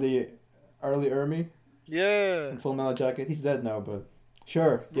 Arlie Ermy. Yeah. Full Metal Jacket. He's dead now, but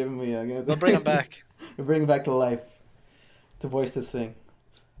sure, give him me. They'll bring him back. We'll bring him back to life to voice this thing.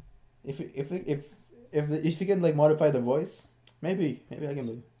 If you can like modify the voice, maybe I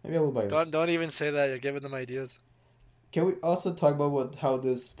will buy it. Don't even say that. You're giving them ideas. Can we also talk about how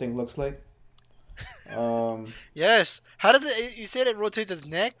this thing looks like? Yes. How did you said it rotates its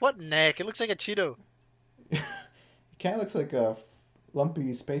neck? What neck? It looks like a Cheeto. It kind of looks like a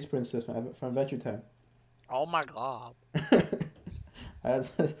lumpy space princess from Adventure Time. Oh my god. I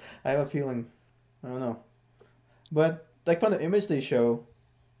have a feeling. I don't know. But like from the image they show,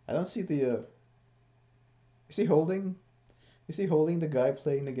 I don't see the. Is he holding? Is he holding the guy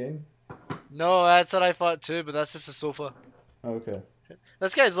playing the game? No, that's what I thought too, but that's just a sofa. Okay.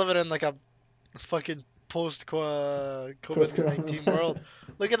 This guy's living in like a fucking post COVID-19 world.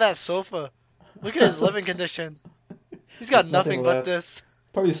 Look at that sofa. Look at his living condition. He's got There's nothing but left. this.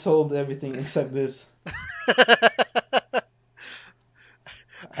 Probably sold everything except this. I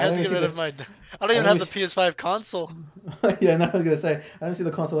had to get rid of my. I don't even have the see... PS5 console. Yeah, no, I was gonna say I don't see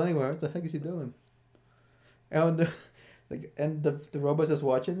the console anywhere. What the heck is he doing? And the robot's just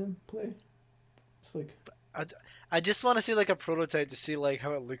watching him play. It's like I just want to see like a prototype to see like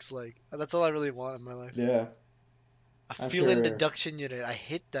how it looks like. That's all I really want in my life. yeah. A I'm feeling sure... deduction unit. I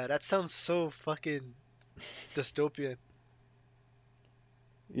hate that. That sounds so fucking dystopian.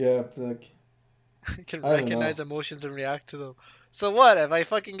 Yeah, like I can I don't recognize know. emotions and react to them. So what? If I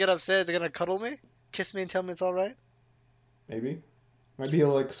fucking get upset, is it gonna cuddle me, kiss me, and tell me it's all right? Maybe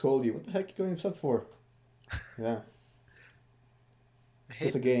he'll like scold you. What the heck are you going upset for? Yeah, I it's hate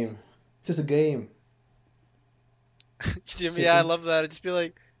just a this. game. It's just a game. Yeah, I love that. I'd just be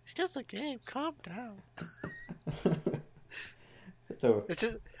like, it's just a game. Calm down. So It's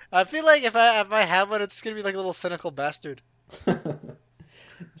just, I feel like if I have one, it's gonna be like a little cynical bastard.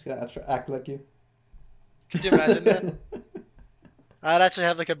 it's gonna act like you. Could you imagine that? I'd actually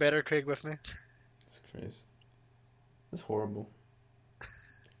have like a better Craig with me. It's crazy. That's horrible. I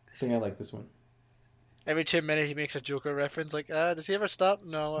think I like this one. Every 2 minutes he makes a Joker reference. Like, does he ever stop?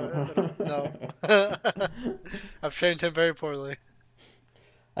 No, no. I've trained him very poorly.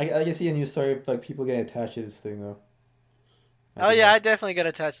 I can see a new story of like people getting attached to this thing though. Oh yeah, I definitely get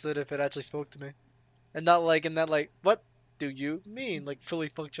attached to it if it actually spoke to me, and not like in that like, what do you mean? Like fully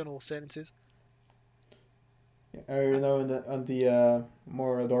functional sentences. Or on the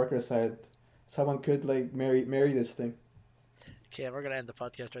more darker side, someone could like marry this thing. Okay, we're gonna end the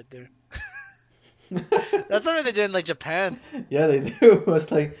podcast right there. That's something they did in like Japan. Yeah, they do.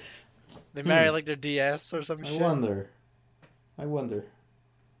 It's like They marry like their DS or some I shit. wonder.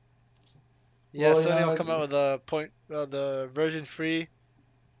 Yeah, Well, Sony will come out with the version 3,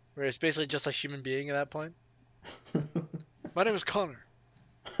 where it's basically just a human being at that point. My name is Connor.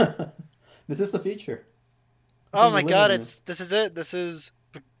 This is the feature. Oh my god, this is it. This is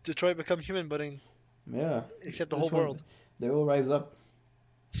Detroit Become Human, but yeah. except the whole world. They will rise up.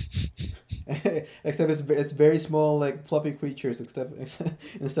 Except it's very small, like fluffy creatures,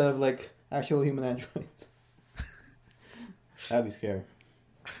 instead of like actual human androids. That'd be scary.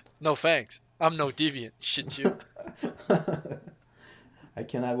 No thanks. I'm no deviant. Shit you. I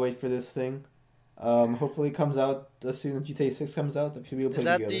cannot wait for this thing. Hopefully it comes out as soon as GTA 6 comes out. That we'll play Is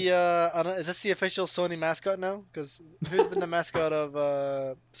that together. is this the official Sony mascot now? Because who's been the mascot of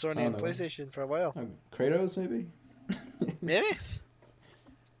Sony and PlayStation for a while? Kratos, maybe? Maybe?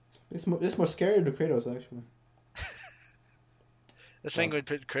 It's more scary than Kratos, actually. This thing would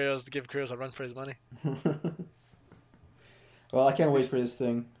put Kratos to give Kratos a run for his money. Well, I can't wait for this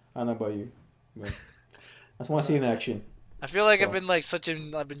thing. I don't know about you. But I just want to see it in action. I feel like I've been like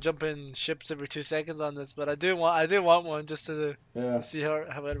I've been jumping ships every 2 seconds on this, but I do want one just to see how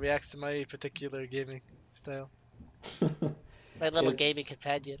it reacts to my particular gaming style. My little gaming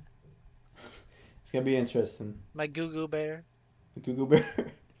companion. It's gonna be interesting. My Goo Goo Bear. The Goo Goo Bear.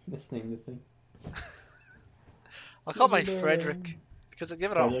 Let's name the thing. I'll call mine Frederick because I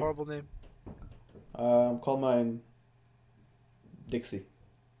give it a horrible name. Call mine Dixie.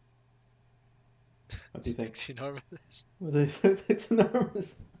 What do you think? Dixie enormous. It's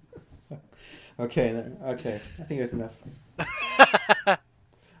enormous. Okay. I think there's enough.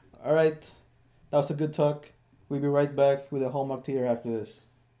 All right. That was a good talk. We'll be right back with the Hallmark Theater after this.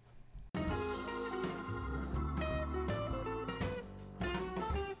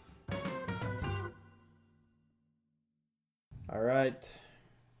 All right.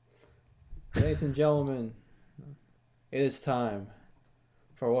 Ladies and gentlemen, it is time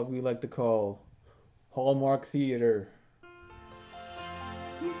for what we like to call Hallmark Theater.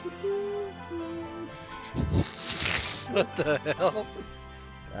 What the hell?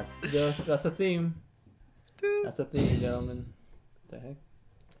 That's the theme. That's the theme, gentlemen. What the heck?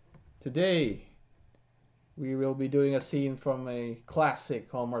 Today, we will be doing a scene from a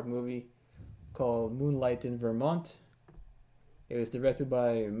classic Hallmark movie called Moonlight in Vermont. It was directed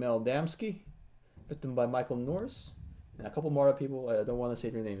by Mel Damsky, written by Michael Norris, and a couple more people. I don't want to say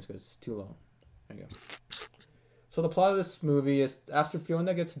their names because it's too long. There you go. So the plot of this movie is after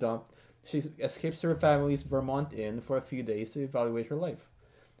Fiona gets dumped, she escapes to her family's Vermont inn for a few days to evaluate her life.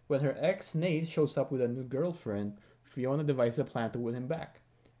 When her ex Nate shows up with a new girlfriend, Fiona devises a plan to win him back.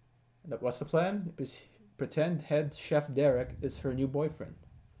 What's the plan? Pretend head chef Derek is her new boyfriend.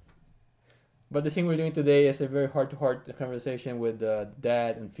 But the thing we're doing today is a very heart-to-heart conversation with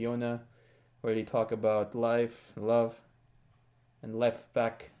Dad and Fiona, where they talk about life, love, and life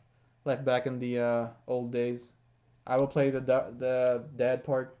back in the old days. I will play the dad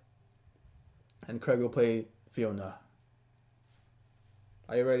part, and Craig will play Fiona.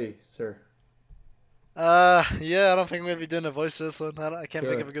 Are you ready, sir? Yeah, I don't think I'm gonna be doing a voice for this one. I can't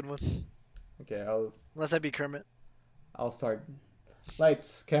think of a good one. Okay, Unless I be Kermit. I'll start.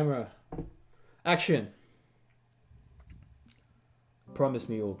 Lights, camera, action. Promise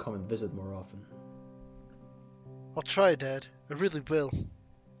me you'll come and visit more often. I'll try, Dad. I really will.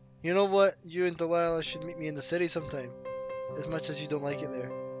 You know what? You and Delilah should meet me in the city sometime. As much as you don't like it there.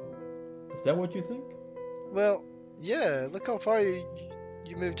 Is that what you think? Well, yeah. Look how far you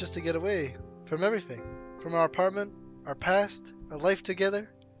moved just to get away from everything. From our apartment, our past, our life together.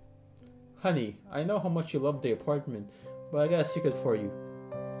 Honey, I know how much you love the apartment, but I got a secret for you.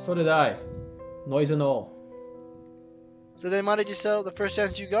 So did I. Noise and all. So then why did you sell it the first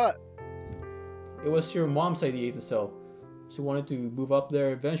chance you got? It was your mom's idea to sell. She wanted to move up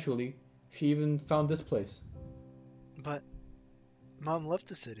there eventually. She even found this place. But Mom left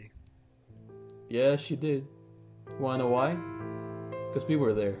the city. Yeah, she did. Wanna know why? Because we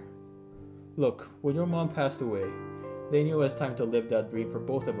were there. Look, when your mom passed away, they knew it was time to live that dream for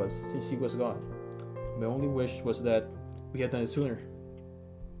both of us since she was gone. My only wish was that we had done it sooner.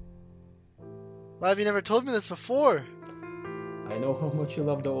 Why have you never told me this before? I know how much you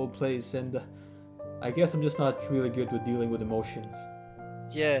love the old place, and I guess I'm just not really good with dealing with emotions.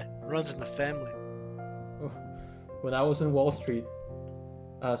 Yeah, runs in the family. When I was in Wall Street,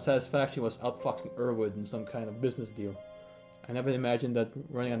 Satisfaction was outfoxing Irwood in some kind of business deal. I never imagined that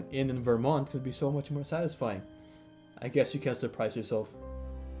running an inn in Vermont could be so much more satisfying. I guess you can't surprise yourself.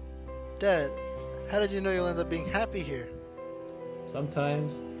 Dad, how did you know you'll end up being happy here?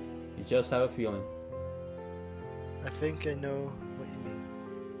 Sometimes, you just have a feeling. I think I know what you mean.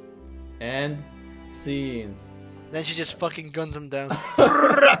 And scene. Then she just fucking guns him down.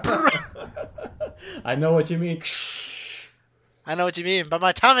 I know what you mean. I know what you mean, but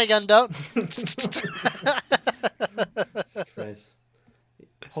my Tommy gun don't. Christ.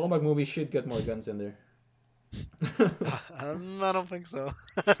 Hallmark movies should get more guns in there. I don't think so.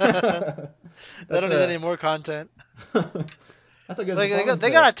 They don't need any more content. That's a good.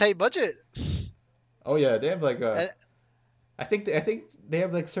 They got a tight budget. Oh yeah, they have like a. I think they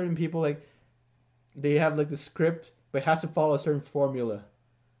have like certain people like. They have like the script, but it has to follow a certain formula,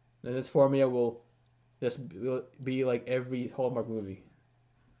 and this formula will be like every Hallmark movie.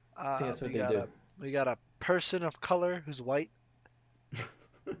 I think that's what they do. We got a person of color who's white.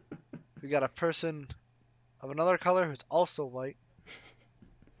 We got a person of another color who's also white.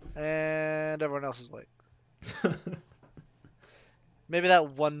 And everyone else is white. Maybe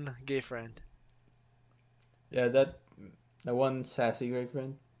that one gay friend. Yeah, that one sassy gay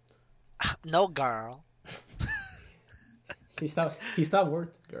friend. No, girl. He's not worth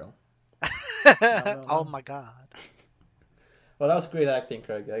it, girl. No. Oh my god. Well, that was great acting,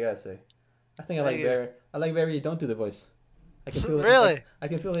 Craig. I gotta say. I think I like Barry. I like Barry. Don't do the voice. I can feel it. Really? I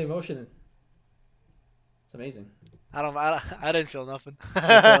can feel the emotion. It's amazing. I didn't feel nothing.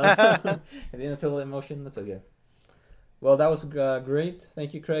 If you didn't feel the emotion, that's okay. Well, that was great.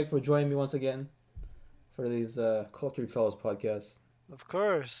 Thank you, Craig, for joining me once again for these Culture Fellows podcasts. Of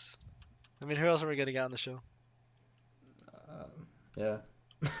course. I mean, who else are we gonna get on the show? Yeah.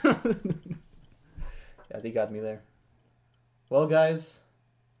 Yeah, they got me there. Well, guys,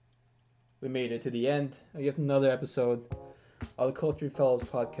 we made it to the end of yet another episode of the Culture Fellows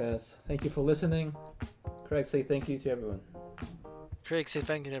podcast. Thank you for listening. Craig, say thank you to everyone. Craig, say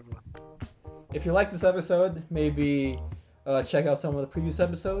thank you to everyone. If you like this episode, maybe check out some of the previous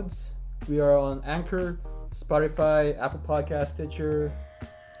episodes. We are on Anchor, Spotify, Apple Podcast, Stitcher.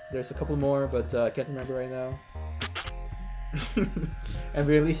 There's a couple more, but I can't remember right now. And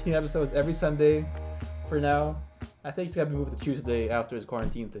we release new episodes every Sunday for now. I think it's got to be moved to Tuesday after this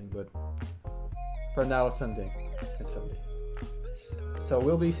quarantine thing, but for now it's Sunday. It's Sunday. So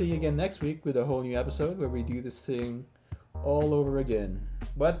we'll be seeing you again next week with a whole new episode where we do this thing all over again.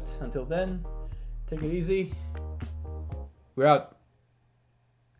 But until then, take it easy. We're out.